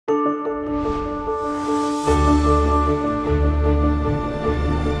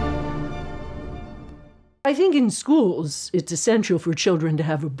I think in schools, it's essential for children to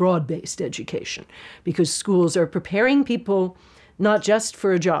have a broad-based education because schools are preparing people not just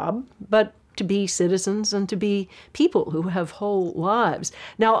for a job, but to be citizens and to be people who have whole lives.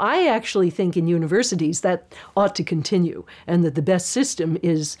 Now, I actually think in universities that ought to continue, and that the best system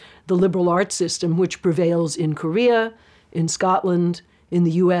is the liberal arts system, which prevails in Korea, in Scotland, in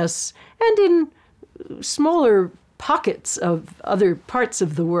the US, and in smaller pockets of other parts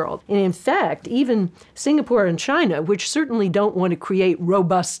of the world. And in fact, even Singapore and China, which certainly don't want to create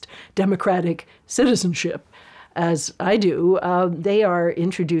robust democratic citizenship, as I do, they are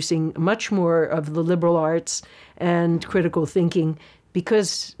introducing much more of the liberal arts and critical thinking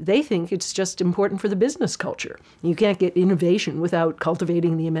because they think it's just important for the business culture. You can't get innovation without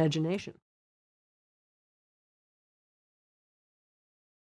cultivating the imagination.